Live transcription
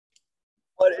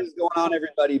What is going on,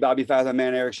 everybody? BobbyFi, my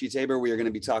man Eric Sheetaber. We are going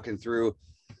to be talking through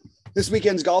this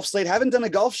weekend's golf slate. Haven't done a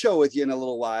golf show with you in a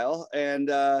little while,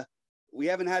 and we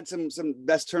haven't had some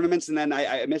best tournaments. And then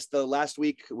I missed the last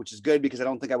week, which is good because I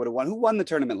don't think I would have won. Who won the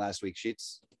tournament last week,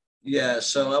 Sheets? Yeah,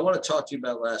 so I want to talk to you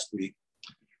about last week.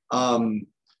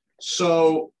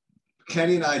 So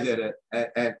Kenny and I did it,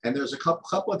 and there's a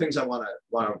couple of things I want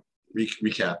to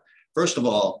recap. First of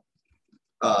all,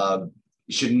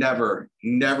 you should never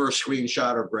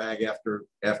screenshot or brag after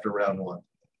round one.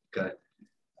 Okay.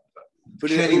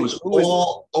 Kenny was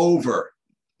all over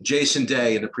Jason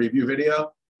Day in the preview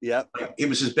video. Yeah. It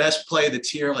was his best play of the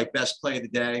tier, like best play of the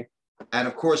day. And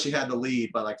of course, he had the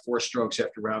lead by like 4 strokes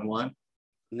after round one.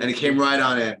 And he came right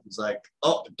on in. He's like,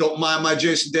 oh, don't mind my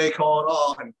Jason Day call at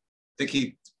all. And I think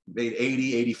he made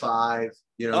 80, 85.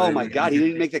 You know. Oh, my God. He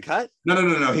didn't make the cut? No.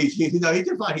 He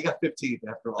did fine. He got 15th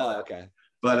after all. Oh, okay.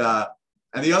 But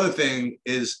and the other thing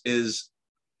is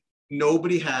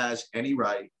nobody has any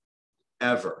right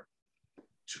ever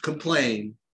to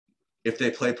complain if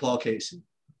they play Paul Casey.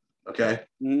 Okay.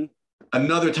 Mm-hmm.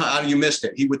 Another time, you missed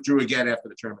it. He withdrew again after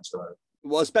the tournament started.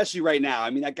 Well, especially right now.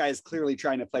 I mean, that guy is clearly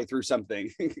trying to play through something.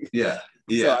 Yeah.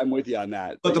 So I'm with you on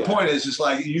that. But the point is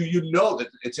like you know that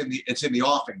it's in the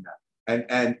offing now,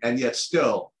 and yet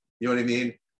still, you know what I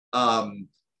mean?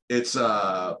 It's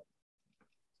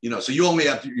so you only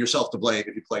have yourself to blame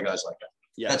if you play guys like that.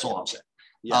 Yeah, that's all I'm saying.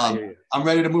 Yeah, I'm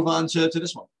ready to move on to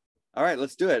this one. All right,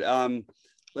 let's do it.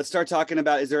 Let's start talking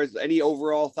about, is there any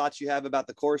overall thoughts you have about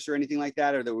the course or anything like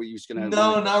that? Or that we're just going to?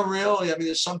 No, not really. I mean,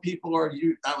 there's some people are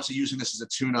obviously using this as a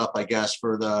tune-up, I guess,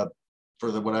 for the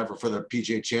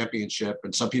PGA Championship.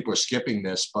 And some people are skipping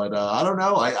this, but I don't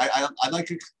know. I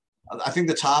like it. I think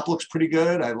the top looks pretty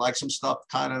good. I like some stuff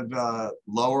kind of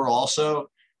lower also.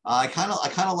 I kind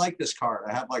of like this card.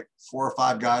 I have like 4 or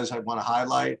 5 guys I want to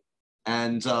highlight,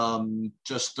 and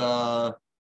just kind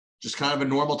of a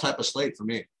normal type of slate for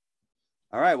me.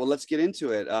 All right, well, let's get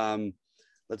into it.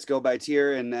 Let's go by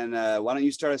tier, and then why don't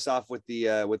you start us off with the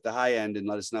high end and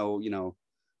let us know,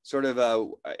 sort of.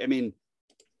 I mean,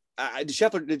 did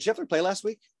Scheffler play last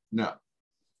week? No.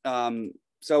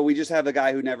 So we just have a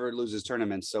guy who never loses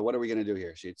tournaments. So what are we going to do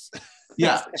here, Sheets?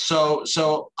 Yeah. So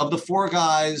of the 4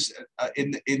 guys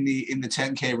in the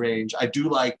 10K range, I do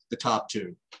like the top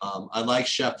 2. I like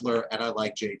Scheffler and I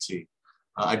like JT.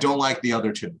 I don't like the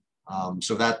other 2.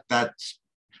 So that's.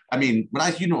 I mean,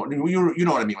 when you know what I mean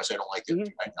when I say I don't like it. Mm-hmm.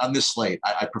 Right? On this slate,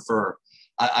 I prefer.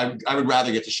 I would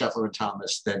rather get to Scheffler and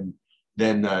Thomas than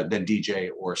DJ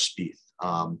or Spieth.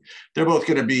 They're both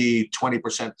going to be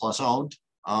 20% plus owned.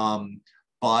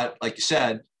 But like you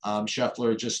said,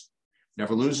 Scheffler just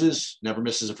never loses, never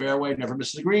misses a fairway, never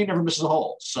misses a green, never misses a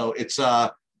hole. So it's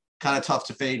kind of tough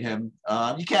to fade him.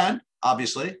 You can,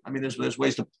 obviously. I mean, there's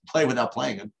ways to play without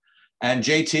playing him. And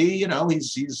JT,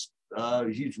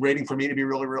 he's rating for me to be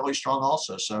really, really strong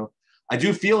also. So I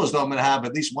do feel as though I'm going to have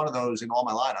at least one of those in all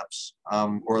my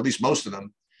lineups, or at least most of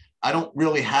them. I don't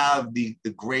really have the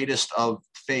greatest of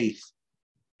faith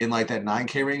in like that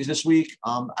 9K range this week.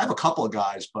 I have a couple of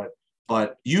guys, but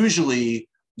usually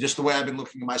just the way I've been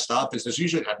looking at my stuff is there's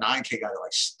usually a 9K guy that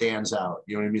like stands out.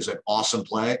 You know what I mean? It's an awesome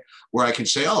play where I can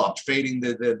say, oh, I'm fading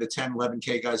the 10,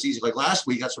 11K guys easy. Like last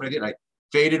week, that's what I did. I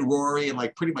faded Rory and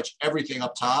like pretty much everything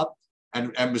up top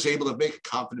and was able to make a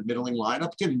confident middling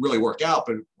lineup. Didn't really work out,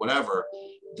 but whatever.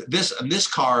 This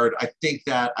card, I think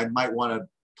that I might want to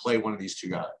play one of these 2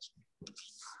 guys.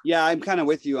 Yeah, I'm kind of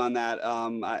with you on that.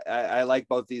 I like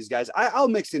both these guys. I'll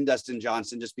mix in Dustin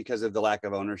Johnson just because of the lack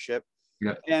of ownership.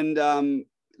 Yeah. And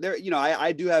there,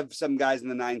 I do have some guys in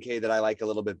the 9K that I like a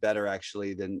little bit better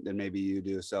actually than maybe you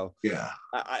do. So yeah,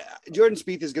 Jordan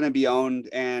Spieth is going to be owned,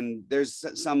 and there's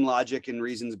some logic and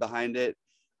reasons behind it.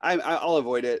 I'll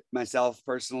avoid it myself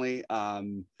personally.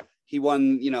 He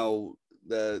won, in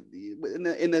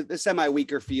the semi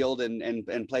weaker field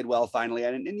and played well finally.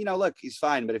 And look, he's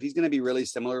fine. But if he's going to be really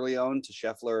similarly owned to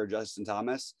Scheffler or Justin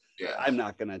Thomas, yeah, I'm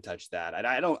not going to touch that.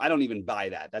 I don't even buy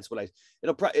that. That's what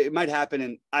it might happen.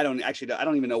 And I don't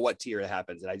even know what tier it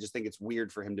happens. And I just think it's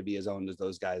weird for him to be as owned as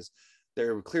those guys.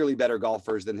 They're clearly better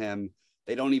golfers than him.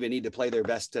 They don't even need to play their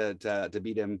best to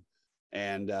beat him.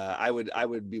 And I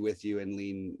would be with you and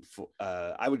lean.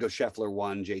 I would go Scheffler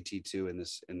 1, JT 2 in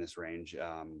this range.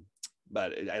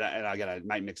 But again, I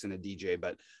might mix in a DJ,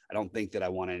 but I don't think that I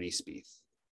want any Spieth.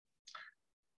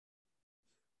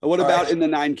 What about in the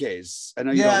 9Ks? I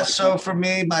know you. Yeah. So for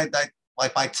me, my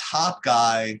top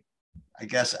guy, I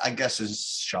guess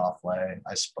is Schauffele,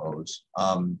 I suppose.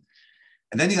 And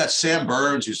then you got Sam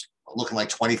Burns, who's looking like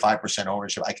 25%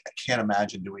 ownership. I can't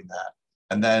imagine doing that.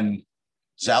 And then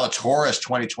Zalatoris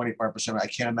 20-25%. I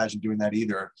can't imagine doing that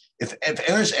either. If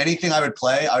there's anything I would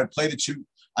play the two.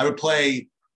 I would play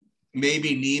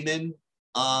maybe Neiman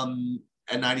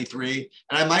at 93,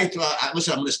 and I might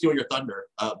listen. I'm going to steal your thunder,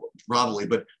 probably,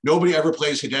 but nobody ever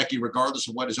plays Hideki, regardless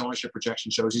of what his ownership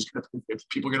projection shows. If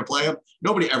people are going to play him,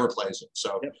 nobody ever plays him.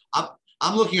 So yep.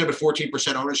 I'm looking at a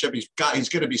 14% ownership. He's going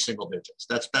to be single digits.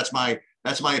 That's my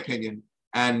opinion.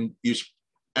 And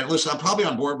listen, I'm probably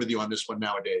on board with you on this one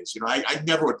nowadays. You know, I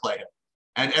never would play him.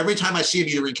 And every time I see him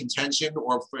either in contention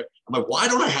or I'm like, why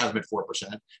don't I have him at 4%?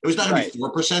 It was not going to be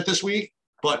 4% this week,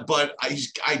 but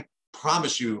I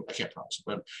promise you, I can't promise,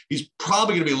 but he's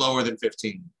probably going to be lower than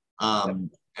 15.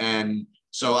 And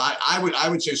so I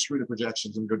would say screw the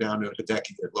projections and go down to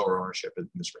Hideki at lower ownership in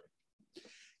this range.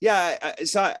 Yeah,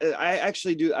 I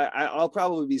actually do. I'll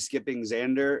probably be skipping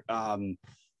Xander.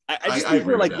 I just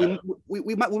feel like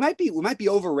we might be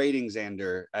overrating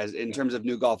Xander as in terms of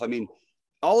new golf. I mean,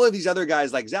 all of these other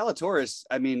guys like Zalatoris.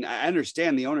 I mean, I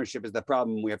understand the ownership is the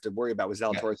problem we have to worry about with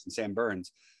Zalatoris and Sam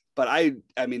Burns, but I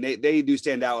mean they do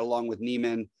stand out along with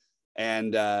Neiman,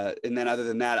 and then other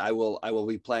than that, I will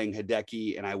be playing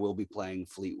Hideki and I will be playing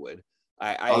Fleetwood.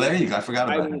 There you go. I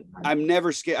forgot about him. I'm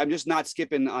just not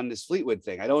skipping on this Fleetwood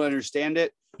thing. I don't understand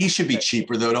it. He should be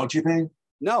cheaper though, don't you think?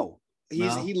 No.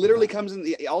 He literally comes in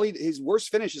his worst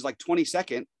finish is like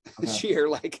 22nd this year.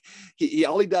 Like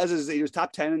all he does is he was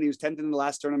top 10 and he was 10th in the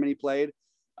last tournament he played.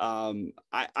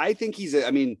 I think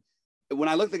when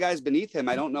I look at the guys beneath him,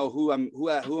 I don't know who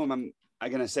am I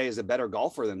going to say is a better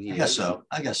golfer than he is.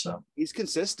 I guess so. He's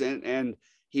consistent and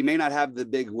he may not have the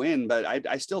big win, but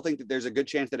I still think that there's a good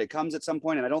chance that it comes at some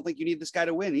point. And I don't think you need this guy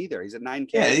to win either. He's at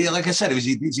 9K. Yeah. Like I said, is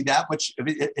he that much?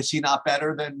 Is he not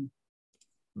better than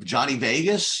Johnny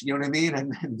Vegas, you know what I mean?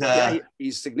 And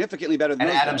he's significantly better than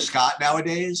Adam Scott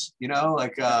nowadays, you know,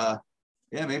 like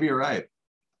maybe you're right.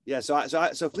 Yeah,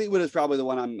 so Fleetwood is probably the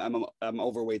one I'm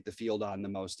overweight the field on the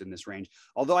most in this range.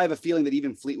 Although I have a feeling that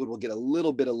even Fleetwood will get a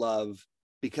little bit of love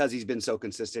because he's been so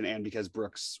consistent and because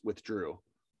Brooks withdrew.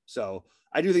 So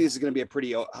I do think this is going to be a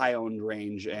pretty high owned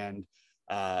range, and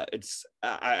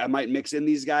I might mix in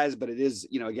these guys, but it is,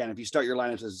 you know, again, if you start your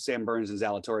lineups with Sam Burns and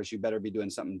Zalatoris, you better be doing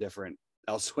something different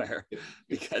elsewhere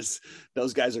because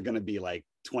those guys are going to be like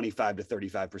 25 to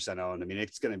 35% owned. I mean,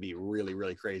 it's going to be really,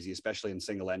 really crazy, especially in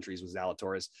single entries with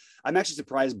Zalatoris. I'm actually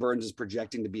surprised Burns is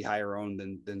projecting to be higher owned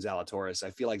than Zalatoris. I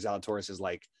feel like Zalatoris is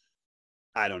like,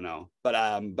 I don't know, but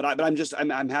I'm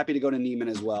happy to go to Neiman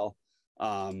as well.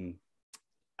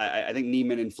 I think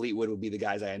Neiman and Fleetwood would be the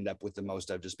guys I end up with the most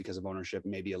of just because of ownership,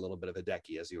 maybe a little bit of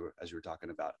Hideki as you were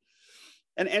talking about.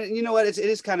 And you know what,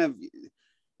 it's kind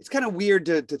of weird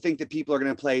to think that people are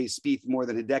going to play Spieth more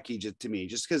than Hideki to me,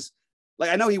 just because, like,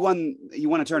 I know he won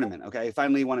a tournament. Okay.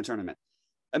 Finally he won a tournament.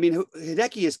 I mean,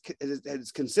 Hideki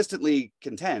has consistently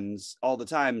contends all the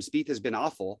time. Spieth has been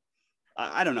awful.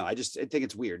 I don't know. I think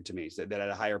it's weird to me that at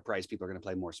a higher price, people are going to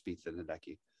play more Spieth than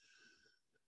Hideki.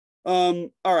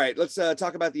 All right, let's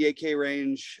talk about the 8K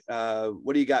range.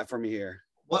 What do you got for me here?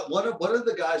 What are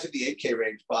the guys in the 8K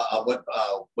range?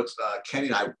 What's Kenny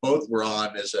and I both were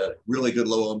on as a really good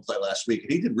low owned play last week,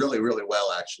 and he did really, really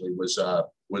well. Actually,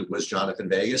 was Jonathan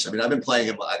Vegas. I mean, I've been playing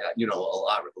him, a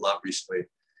lot recently,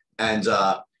 and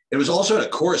it was also at a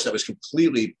course that was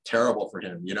completely terrible for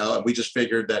him. You know, and we just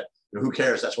figured that who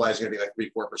cares? That's why he's going to be like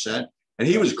 3-4%, and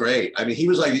he was great. I mean, he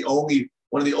was like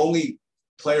one of the only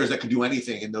players that could do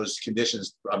anything in those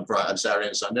conditions on Saturday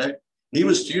and Sunday. He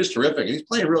was terrific. He's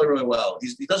playing really, really well.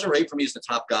 He doesn't rate for me as the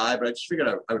top guy, but I just figured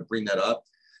I would bring that up.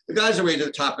 The guys that rate the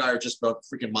top guy are just about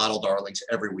freaking model darlings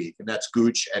every week, and that's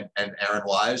Gooch and Aaron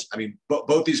Wise. I mean,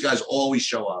 both these guys always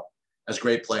show up as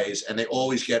great plays, and they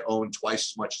always get owned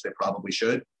twice as much as they probably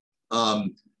should.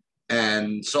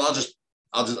 And so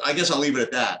I guess I'll leave it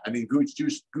at that. I mean, Gooch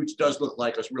does look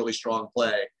like a really strong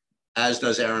play, as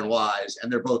does Aaron Wise,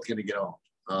 and they're both going to get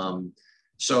owned.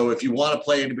 So if you want to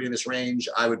play anybody in this range,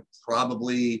 I would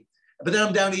probably, but then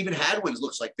I'm down to even Hadwin's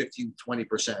looks like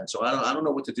 15-20%. So I don't know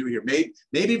what to do here.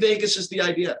 Maybe Vegas is the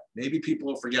idea. Maybe people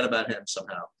will forget about him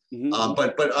somehow. Mm-hmm.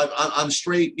 But on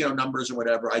straight, numbers and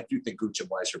whatever, I do think Gooch and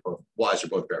Wise are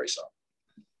both very solid.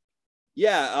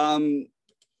 Yeah.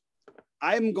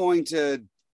 I'm going to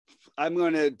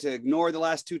ignore the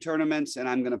last two tournaments, and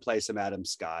I'm going to play some Adam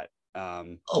Scott.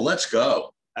 Let's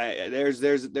go. There's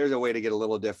a way to get a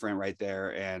little different right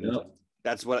there, and yep.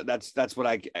 that's what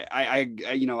I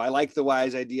like the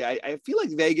Wise idea. I feel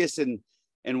like Vegas and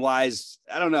Wise,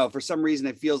 I don't know, for some reason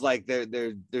it feels like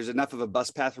there's enough of a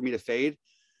bus path for me to fade.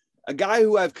 A guy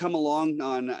who I've come along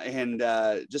on and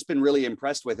just been really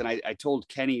impressed with. And I told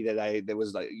Kenny that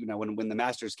was like, when the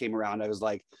Masters came around, I was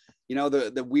like,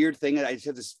 the weird thing, I just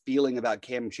have this feeling about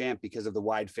Cam Champ because of the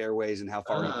wide fairways and how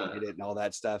far he can hit it and all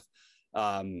that stuff.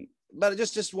 But I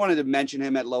just wanted to mention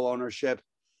him at low ownership.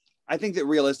 I think that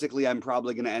realistically, I'm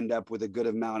probably going to end up with a good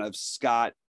amount of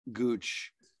Scott,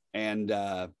 Gooch, and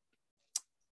the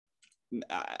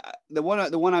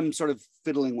one I'm sort of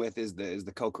fiddling with is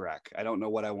the Kokrak. I don't know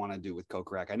what I want to do with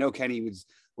Kokrak. I know Kenny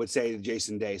would say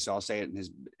Jason Day, so I'll say it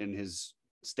in his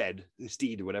steed,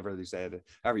 whatever you say it,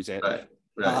 however you say it. Right.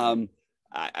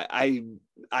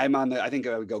 I'm on the. I think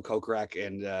I would go Kokrak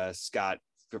and Scott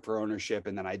for ownership,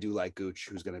 and then I do like Gooch,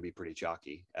 who's going to be pretty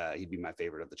chalky. He'd be my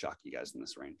favorite of the chalky guys in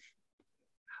this range.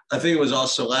 I think it was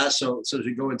also last. So as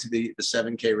we go into the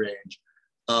 7K range,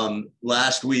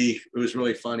 last week it was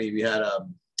really funny. We had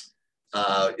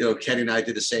Kenny and I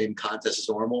did the same contest as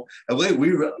normal, and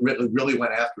we really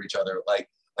went after each other. Like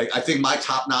I think my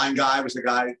top 9 guy was the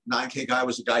guy, 9K guy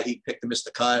was the guy he picked to miss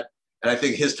the cut, and I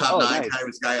think his top 9 guy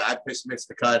was the guy I picked to miss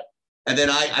the cut. And then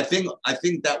I think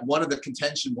that one of the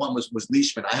contention one was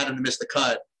Leishman. I had him to miss the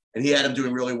cut, and he had him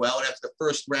doing really well. And after the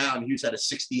first round, he was at a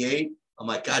 68. I'm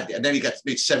like, God, and then he got to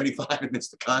make 75 and missed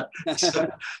the cut.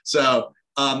 So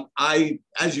I,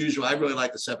 as usual, I really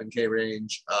like the 7K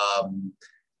range.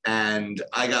 And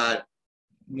I got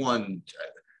one.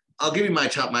 I'll give you my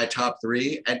top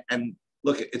 3. And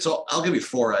look, it's all. I'll give you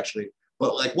 4 actually.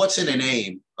 But like, what's in a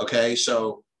name? Okay,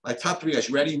 so my top 3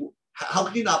 guys. Ready? How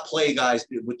can you not play guys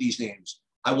with these names?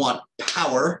 I want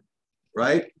Power,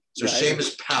 right? So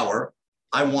Seamus Power.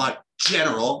 I want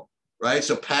General, right?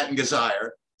 So Pat and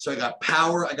Gazire. So I got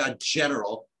Power, I got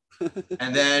General,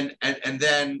 and then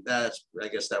that's, I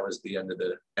guess that was the end of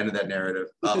that narrative.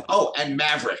 And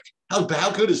Maverick.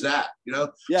 How good is that? Yeah,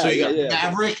 so you got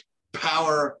Maverick,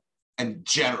 Power, and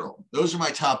General. Those are my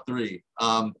top 3.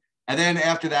 And then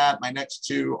after that, my next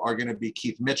 2 are going to be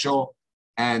Keith Mitchell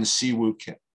and Siwoo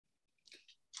Kim.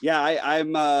 Yeah, I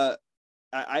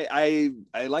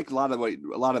like a lot of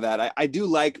that. I do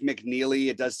like McNeely.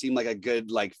 It does seem like a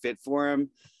good fit for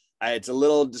him. It's a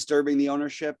little disturbing, the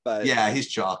ownership, but yeah, he's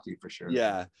chalky for sure.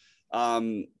 Yeah,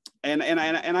 and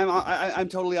I'm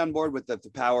totally on board with the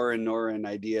Power and Norin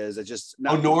ideas. It's just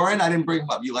Norin, I didn't bring him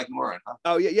up. You like Norin? Huh?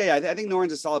 Oh yeah. I think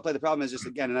Norin's a solid play. The problem is just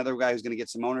again another guy who's going to get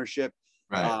some ownership.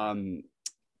 Right.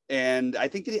 And I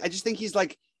think I just think he's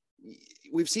like,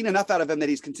 we've seen enough out of him that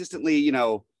he's consistently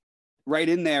right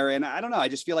in there. And I don't know. I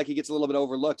just feel like he gets a little bit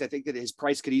overlooked. I think that his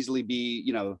price could easily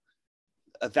be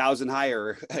 1,000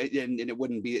 higher, and it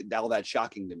wouldn't be all that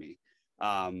shocking to me.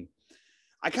 I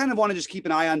kind of want to just keep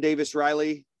an eye on Davis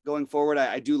Riley going forward.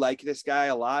 I do like this guy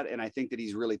a lot, and I think that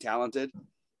he's really talented.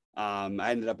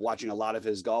 I ended up watching a lot of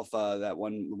his golf that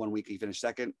one week he finished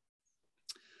second.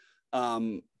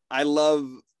 I love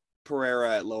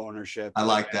Pereira at low ownership. I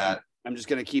like that. I'm just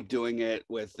going to keep doing it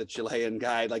with the Chilean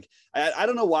guy. Like, I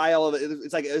don't know why all of it.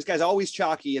 It's like, this guy's always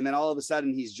chalky. And then all of a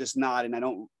sudden he's just not. And I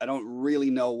don't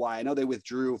really know why. I know they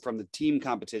withdrew from the team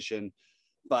competition,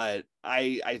 but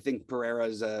I think Pereira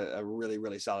is a really,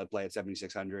 really solid play at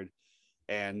 7,600.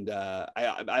 And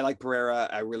I like Pereira.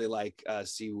 I really like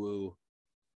Siwoo.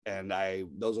 And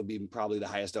those will be probably the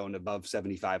highest owned above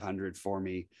 7,500 for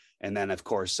me. And then of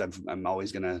course I'm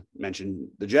always going to mention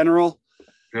the General.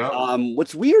 Yeah.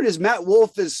 What's weird is Matt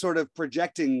Wolf is sort of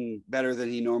projecting better than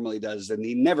he normally does, and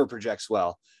he never projects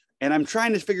well. And I'm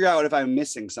trying to figure out if I'm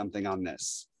missing something on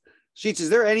this. Sheets, is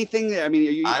there anything? I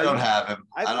mean, I don't have him.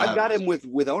 I've got him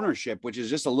with ownership, which is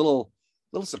just a little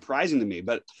surprising to me.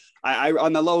 But I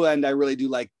on the low end, I really do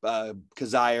like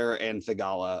Kazire and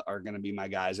Thigala are going to be my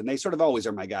guys, and they sort of always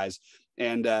are my guys.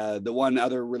 And the one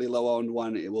other really low owned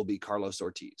one, it will be Carlos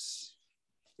Ortiz.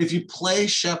 If you play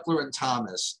Scheffler and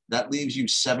Thomas, that leaves you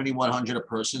 7,100 a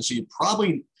person. So you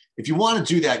probably, if you want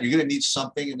to do that, you're going to need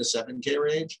something in the 7K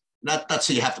range. Not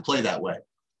so you have to play that way,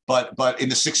 but in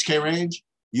the 6K range,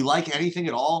 you like anything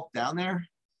at all down there?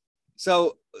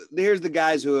 So here's the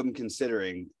guys who I'm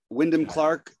considering: Wyndham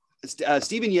Clark,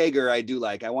 Steven Yeager. I do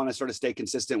like. I want to sort of stay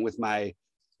consistent with my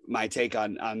take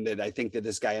on that. I think that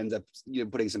this guy ends up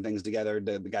putting some things together.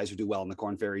 The guys who do well on the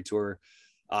Korn Ferry Tour.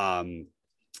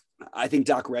 I think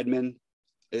Doc Redman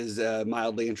is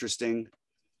mildly interesting.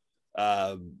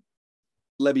 Lebioda,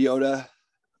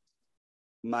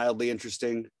 mildly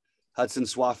interesting. Hudson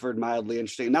Swafford, mildly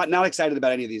interesting. Not excited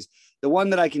about any of these. The one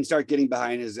that I can start getting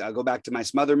behind is I'll go back to my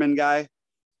Smotherman guy.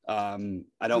 I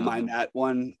don't mind that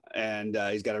one, and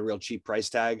he's got a real cheap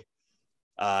price tag.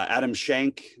 Adam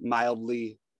Schenk,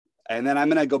 mildly. And then I'm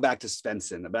going to go back to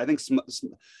Svensson. But I think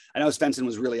I know Svensson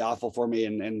was really awful for me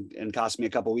and cost me a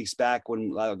couple weeks back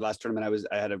when last tournament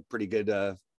I had a pretty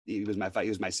good. He was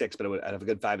my 6, but I'd have a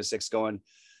good 5 or 6 going.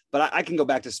 But I can go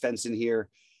back to Svensson here.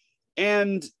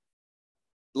 And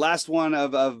last one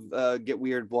of get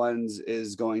weird ones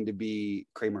is going to be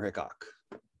Kramer Hickok.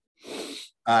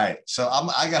 All right, so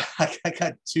I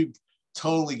got 2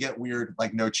 totally get weird,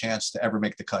 like no chance to ever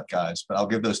make the cut guys, but I'll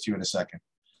give those to you in a second.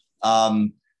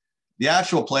 The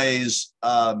actual plays,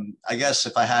 I guess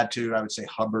if I had to, I would say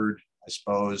Hubbard, I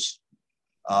suppose.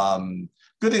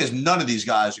 Good thing is none of these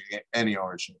guys are getting any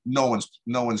ownership. No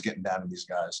one's getting down to these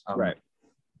guys. Right.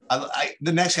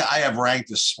 The next guy I have ranked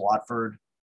is Swatford,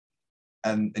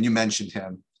 and you mentioned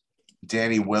him,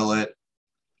 Danny Willett.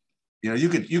 You know, you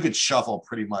could shuffle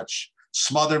pretty much.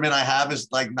 Smotherman I have is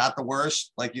like not the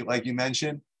worst, like you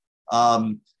mentioned.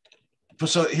 So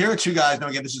here are 2 guys. Now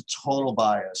again, this is total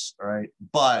bias, all right?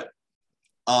 But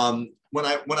when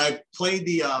I played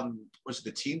the was it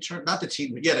the team tournament? Not the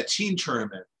team, yeah, the team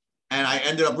tournament. And I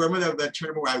ended up, remember that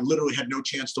tournament where I literally had no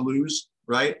chance to lose,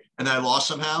 right? And then I lost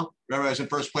somehow. Remember, I was in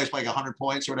first place by like 100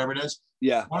 points or whatever it is.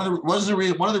 Yeah. One of the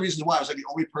reasons why I was like the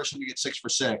only person to get 6 for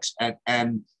 6,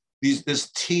 and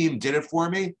this team did it for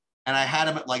me, and I had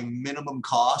them at like minimum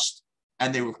cost,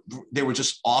 and they were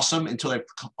just awesome until they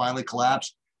finally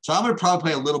collapsed. So I'm going to probably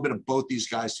play a little bit of both these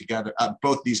guys together,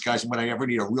 both these guys when I ever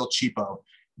need a real cheapo.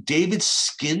 David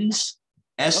Skins,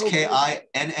 Skinns.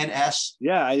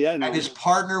 Yeah. And his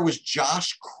partner was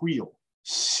Josh Creel,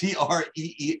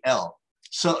 Creel.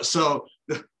 So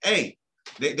hey,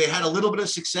 they had a little bit of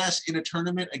success in a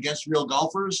tournament against real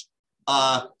golfers.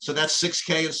 So that's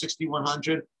 6K and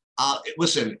 6,100.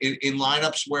 Listen, in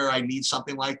lineups where I need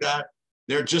something like that,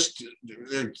 they're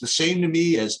the same to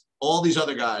me as all these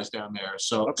other guys down there.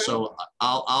 So okay. So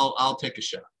I'll take a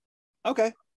shot.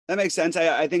 Okay. That makes sense.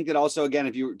 I think that also, again,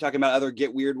 if you were talking about other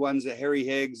get weird ones, Harry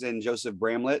Higgs and Joseph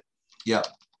Bramlett. Yeah.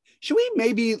 Should we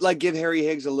maybe like give Harry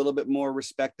Higgs a little bit more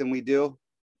respect than we do?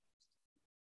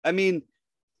 I mean,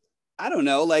 I don't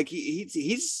know. Like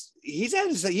he's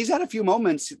had a few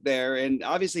moments there, and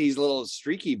obviously he's a little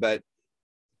streaky, but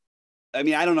I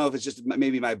mean, I don't know if it's just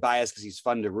maybe my bias because he's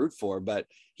fun to root for, but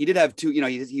he did have 2, you know,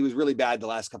 he was really bad the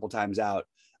last couple times out.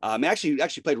 Actually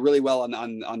played really well on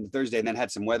the Thursday, and then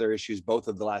had some weather issues both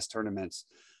of the last tournaments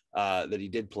that he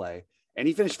did play, and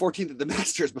he finished 14th at the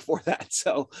Masters before that.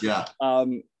 So yeah,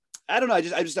 I don't know.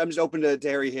 I'm just open to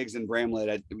Harry Higgs and Bramlett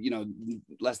at, you know,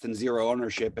 less than 0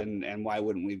 ownership, and why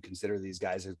wouldn't we consider these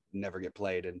guys who never get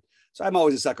played? And so I'm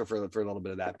always a sucker for a little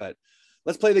bit of that. But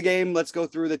let's play the game. Let's go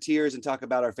through the tiers and talk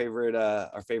about our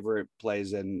favorite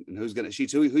plays and who's gonna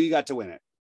Sheets. Who you got to win it?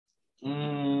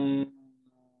 I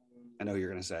know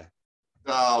you're gonna say.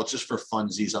 Oh, just for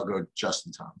funsies, I'll go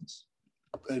Justin Thomas.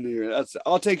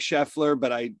 I'll take Scheffler,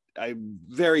 but I'm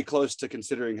very close to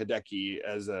considering Hideki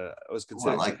as I was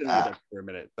considering Hideki for a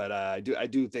minute. But I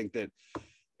do think that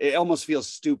it almost feels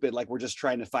stupid, like we're just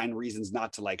trying to find reasons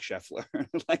not to like Scheffler,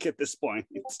 like at this point.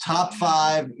 Top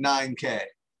 5 9K.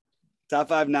 Top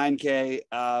 5 9K.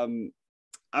 I'm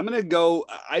gonna go.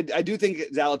 I do think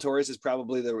Zalatoris is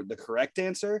probably the correct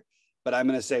answer, but I'm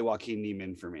gonna say Joaquin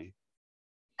Niemann for me.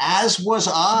 As was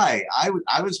I. I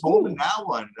was holding that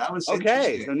one. That was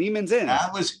okay. So Niemann's in.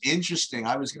 That was interesting.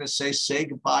 I was going to say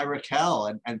goodbye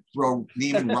Raquel and throw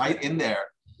Niemann right in there.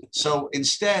 So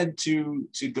instead, to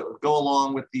go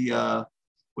along with the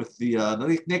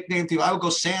nickname thing, I would go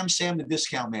Sam the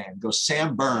discount man. Go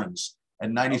Sam Burns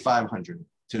at 9,500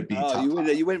 to be top.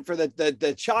 You went for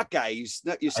the chalk guy. You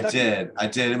stuck. I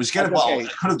did. It was kind of I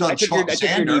could have done Chalk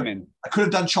Xander. I could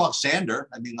have done Chalk Xander.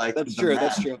 I mean, like that's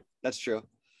true.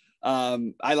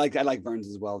 I like Burns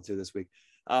as well too this week.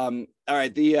 All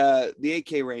right, the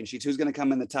 8K range sheets. Who's going to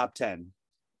come in the top 10?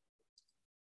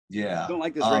 Yeah, I don't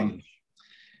like this range.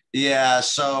 Yeah,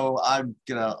 so I'm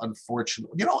gonna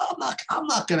unfortunately, you know, I'm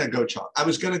not gonna go Chalk. I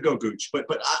was gonna go Gooch, but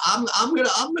I'm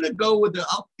gonna go with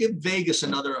I'll give Vegas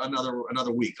another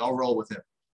week. I'll roll with him.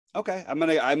 Okay, I'm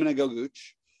gonna go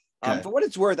Gooch. Okay. For what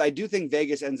it's worth, I do think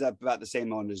Vegas ends up about the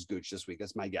same owned as Gooch this week.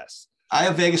 That's my guess. I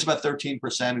have Vegas about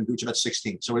 13% and Gooch about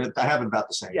 16%. So I have it about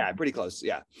the same. Yeah, pretty close.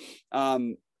 Yeah. All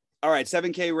right,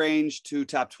 7K range to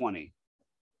top 20.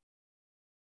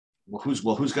 Well,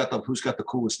 who's got the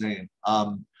coolest name?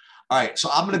 All right, so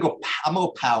I'm gonna go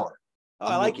power. Oh,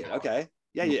 I like it. Okay.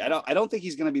 Yeah. I don't think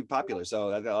he's gonna be popular, so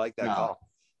I like that call.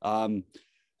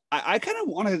 I kind of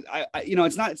want to,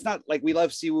 it's not like we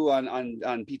love Siwoo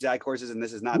on PTI courses, and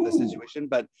this is not the situation,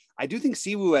 but I do think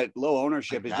Siwoo at low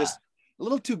ownership is just a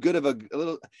little too good of a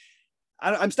little.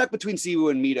 I'm stuck between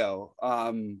Siwoo and Mito.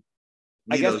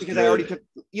 I guess because I already took,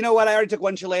 you know what? I already took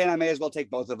one Chilean. I may as well take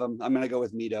both of them. I'm going to go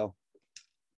with Mito.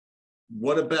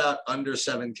 What about under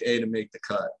 7K to make the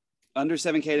cut? Under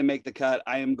 7K to make the cut.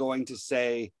 I am going to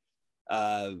say,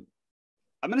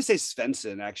 I'm going to say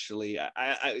Svensson, actually.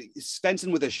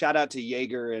 Svensson with a shout out to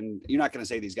Jaeger, and you're not going to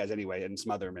say these guys anyway, and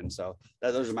Smotherman. So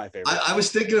those are my favorites. I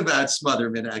was thinking about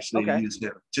Smotherman actually. Okay. Use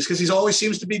him just because he's always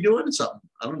seems to be doing something.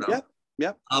 I don't know.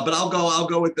 Yep. But I'll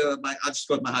go with I'll just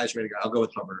go with my highest rated guy. I'll go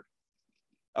with Hubbard.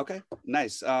 Okay.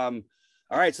 Nice. All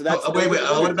right. So that's wait.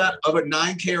 What about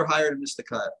 9K or higher to miss the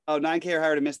cut? Oh, 9K or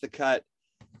higher to miss the cut.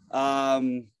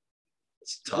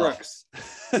 It's tough. Brooks.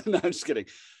 No, I'm just kidding.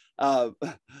 I'm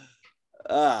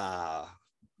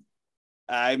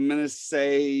gonna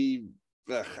say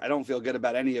I don't feel good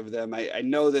about any of them. I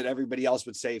know that everybody else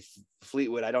would say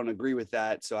Fleetwood. I don't agree with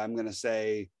that, so I'm gonna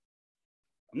say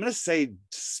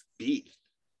Speed.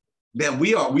 Man,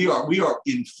 we are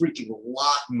in freaking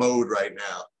lot mode right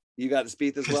now. You got the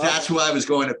Speed as well. That's who I was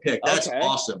going to pick. That's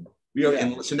awesome. We are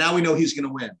in, so now we know he's going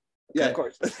to win. Okay? Yeah, of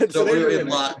course. So we're in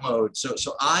lock mode. So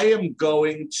I am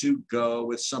going to go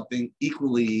with something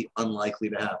equally unlikely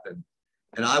to happen.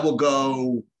 And I will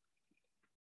go,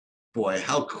 boy,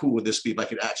 how cool would this be if I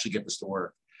could actually get this to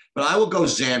work? But I will go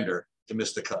Xander to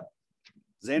miss the cut.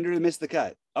 Xander to miss the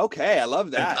cut. Okay, I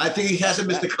love that. I think he hasn't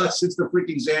missed the cut since the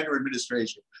freaking Xander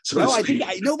administration. So no, I think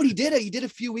nobody did it. He did a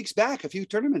few weeks back, a few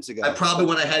tournaments ago. I probably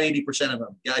when I had 80% of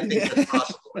them. Yeah, I think that's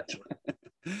possible. Actually.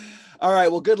 All right.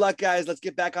 Well, good luck, guys. Let's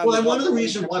get back on. Well, and one of the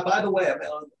reasons why, by the way, I mean,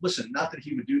 listen, not that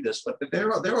he would do this, but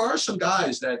there are some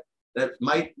guys that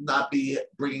might not be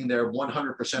bringing their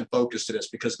 100% focus to this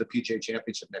because of the PGA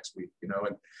Championship next week, you know,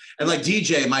 and like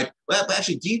DJ might. Well,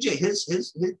 actually, DJ,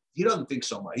 his he doesn't think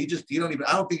so much. I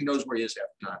don't think he knows where he is half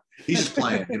the time. He's just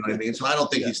playing, you know what I mean? So I don't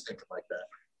think he's thinking like that.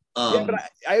 Yeah, but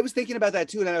I was thinking about that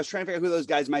too, and I was trying to figure out who those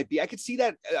guys might be. I could see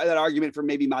that argument for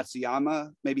maybe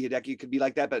Matsuyama, maybe Hideki could be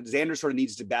like that, but Xander sort of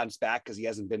needs to bounce back because he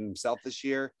hasn't been himself this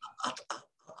year.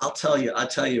 I'll tell you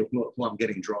who I'm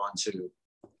getting drawn to,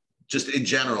 just in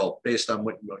general, based on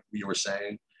what you were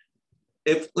saying.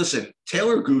 Listen,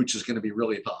 Taylor Gooch is going to be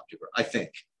really popular, I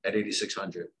think, at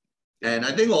 8,600, and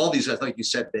I think all these, like you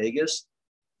said, Vegas.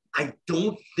 I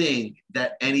don't think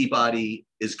that anybody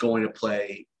is going to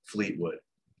play Fleetwood.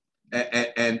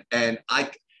 And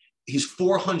he's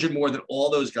 400 more than all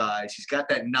those guys. He's got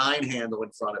that 9 handle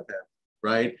in front of him,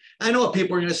 right? I know what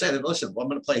people are going to say. That listen, well, I'm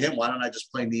going to play him. Why don't I just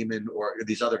play Neiman or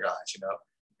these other guys? You know,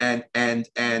 and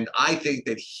I think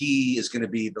that he is going to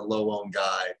be the low-owned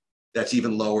guy that's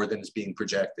even lower than is being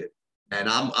projected. And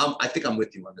I think I'm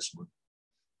with you on this one.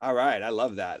 All right, I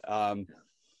love that. All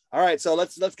right, so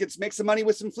let's make some money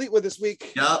with some Fleetwood this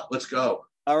week. Yeah, let's go.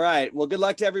 All right. Well, good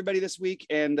luck to everybody this week,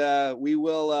 and we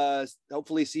will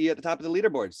hopefully see you at the top of the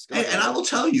leaderboards. And I will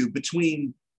tell you,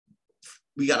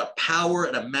 we got a Power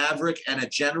and a Maverick and a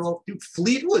General. Dude,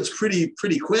 Fleetwood's pretty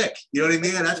quick. You know what I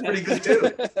mean? And that's pretty good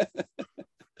too.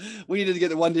 We needed to get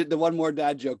the one more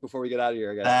dad joke before we get out of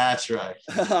here, I guess. That's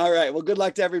right. All right. Well, good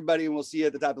luck to everybody, and we'll see you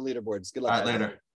at the top of the leaderboards. Good luck. All right, later.